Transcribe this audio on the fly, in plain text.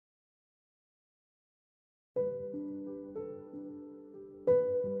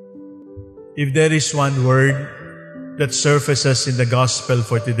If there is one word that surfaces in the gospel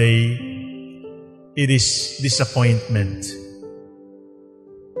for today, it is disappointment.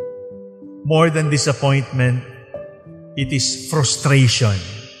 More than disappointment, it is frustration.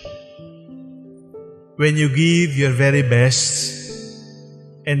 When you give your very best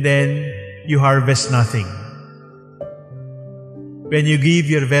and then you harvest nothing. When you give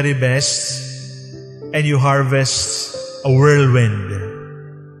your very best and you harvest a whirlwind.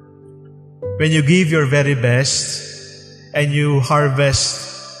 When you give your very best and you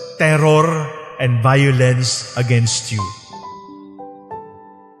harvest terror and violence against you.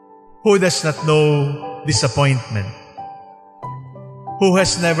 Who does not know disappointment? Who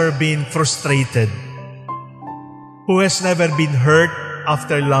has never been frustrated? Who has never been hurt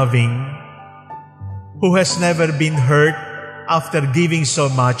after loving? Who has never been hurt after giving so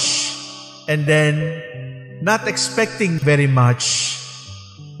much and then not expecting very much?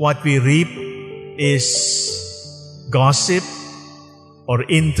 What we reap is gossip or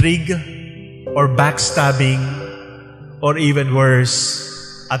intrigue or backstabbing or even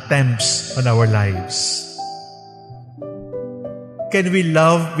worse, attempts on our lives. Can we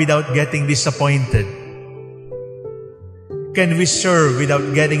love without getting disappointed? Can we serve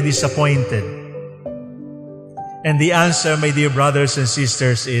without getting disappointed? And the answer, my dear brothers and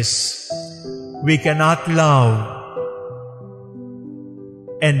sisters, is we cannot love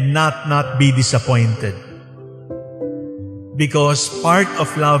and not be disappointed. Because part of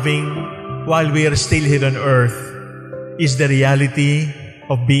loving while we are still here on earth is the reality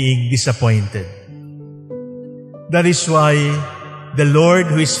of being disappointed. That is why the Lord,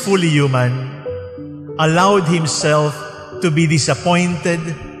 who is fully human, allowed Himself to be disappointed,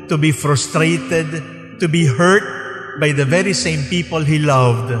 to be frustrated, to be hurt by the very same people He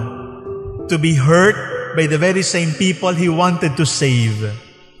loved, to be hurt by the very same people He wanted to save,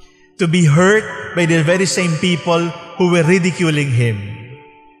 to be hurt by the very same people who were ridiculing Him,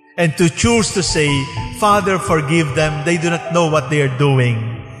 and to choose to say, Father, forgive them, they do not know what they are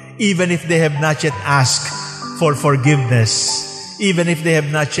doing, even if they have not yet asked for forgiveness, even if they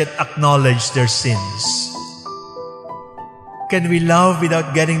have not yet acknowledged their sins. Can we love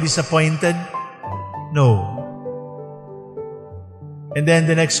without getting disappointed? No. And then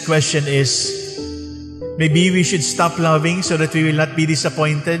the next question is, maybe we should stop loving so that we will not be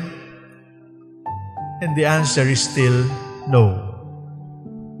disappointed? And the answer is still no.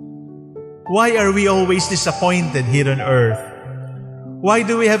 Why are we always disappointed here on earth? Why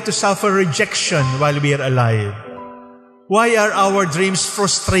do we have to suffer rejection while we are alive? Why are our dreams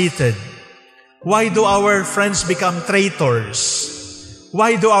frustrated? Why do our friends become traitors?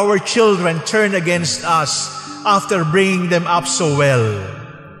 Why do our children turn against us after bringing them up so well?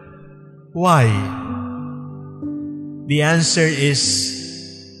 Why? The answer is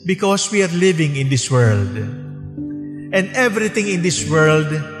because we are living in this world. And everything in this world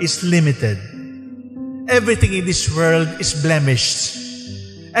is limited. Everything in this world is blemished.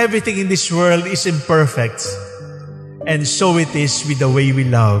 Everything in this world is imperfect. And so it is with the way we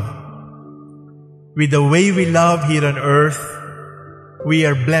love. With the way we love here on earth, we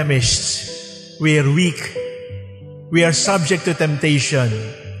are blemished. We are weak. We are subject to temptation.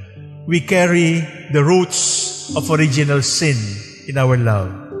 We carry the roots of original sin in our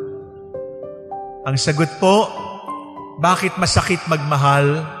love. Ang sagot po, bakit masakit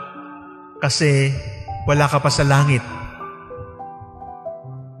magmahal? Kasi wala ka pa sa langit.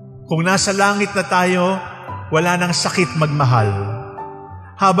 Kung nasa langit na tayo, wala nang sakit magmahal.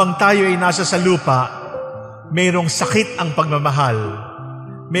 Habang tayo ay nasa sa lupa, mayroong sakit ang pagmamahal.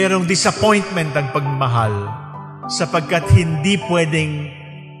 Mayroong disappointment ang pagmamahal. Sapagkat hindi pwedeng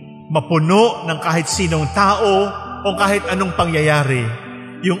mapuno ng kahit sinong tao o kahit anong pangyayari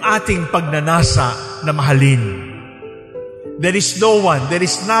yung ating pagnanasa na mahalin. There is no one, there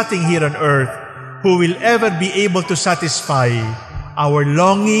is nothing here on earth who will ever be able to satisfy our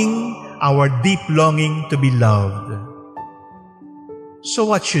longing, our deep longing to be loved. So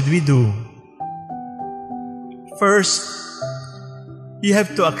what should we do? First, you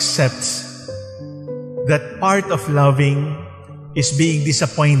have to accept that part of loving is being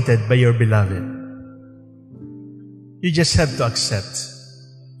disappointed by your beloved. You just have to accept.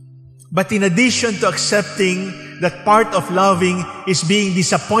 But in addition to accepting that part of loving is being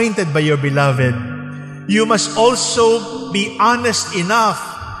disappointed by your beloved, you must also be honest enough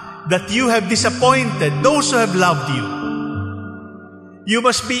that you have disappointed those who have loved you. You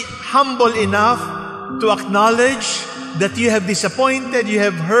must be humble enough to acknowledge that you have disappointed, you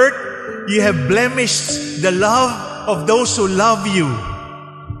have hurt, you have blemished the love of those who love you.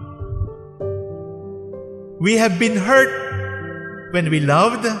 We have been hurt when we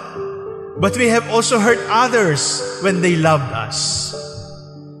loved. But we have also hurt others when they loved us.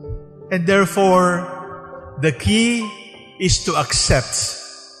 And therefore, the key is to accept.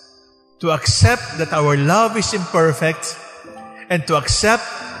 To accept that our love is imperfect, and to accept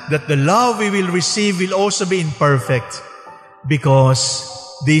that the love we will receive will also be imperfect, because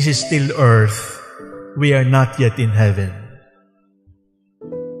this is still earth. We are not yet in heaven.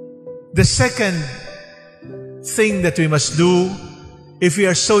 The second thing that we must do if we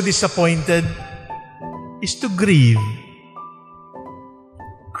are so disappointed is to grieve.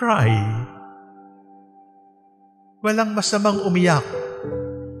 Cry. Walang masamang umiyak.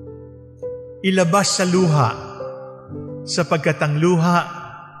 Ilabas sa luha, sapagkat ang luha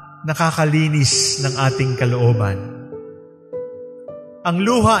nakakalinis ng ating kalooban. Ang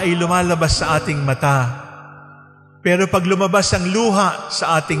luha ay lumalabas sa ating mata, pero pag lumabas ang luha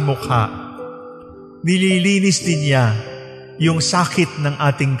sa ating mukha, nililinis din niya yung sakit ng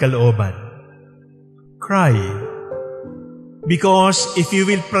ating kalooban. Cry. Because if you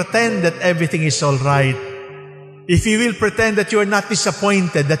will pretend that everything is all right, if you will pretend that you are not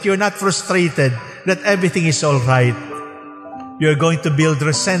disappointed, that you are not frustrated, that everything is all right, you are going to build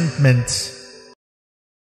resentment